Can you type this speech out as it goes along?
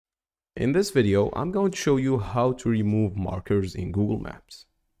In this video, I'm going to show you how to remove markers in Google Maps.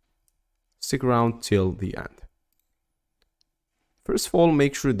 Stick around till the end. First of all,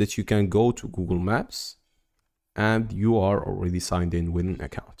 make sure that you can go to Google Maps and you are already signed in with an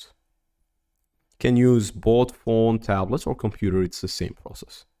account. You can use both phone, tablet, or computer, it's the same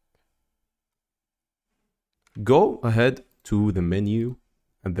process. Go ahead to the menu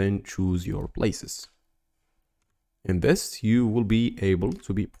and then choose your places. In this, you will be able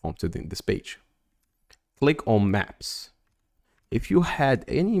to be prompted in this page. Click on Maps. If you had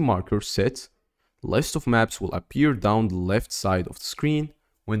any marker set, list of maps will appear down the left side of the screen.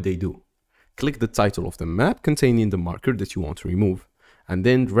 When they do, click the title of the map containing the marker that you want to remove, and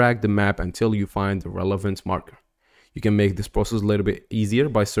then drag the map until you find the relevant marker. You can make this process a little bit easier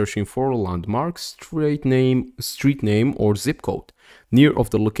by searching for a landmark, street name, or zip code near of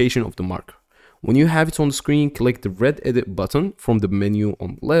the location of the marker. When you have it on the screen, click the red edit button from the menu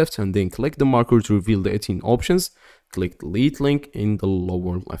on the left and then click the marker to reveal the editing options. Click delete link in the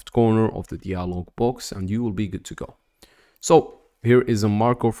lower left corner of the dialog box and you will be good to go. So here is a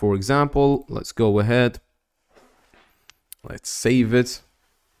marker, for example. Let's go ahead. Let's save it.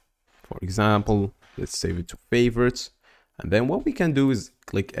 For example, let's save it to favorites. And then what we can do is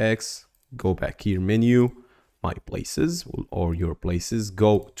click X, go back here, menu, my places or your places,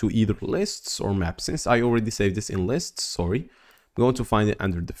 go to either lists or maps. Since I already saved this in lists, sorry, I'm going to find it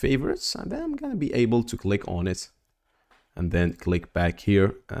under the favorites and then I'm going to be able to click on it and then click back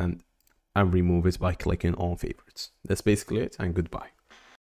here and remove it by clicking on favorites. That's basically it, and goodbye.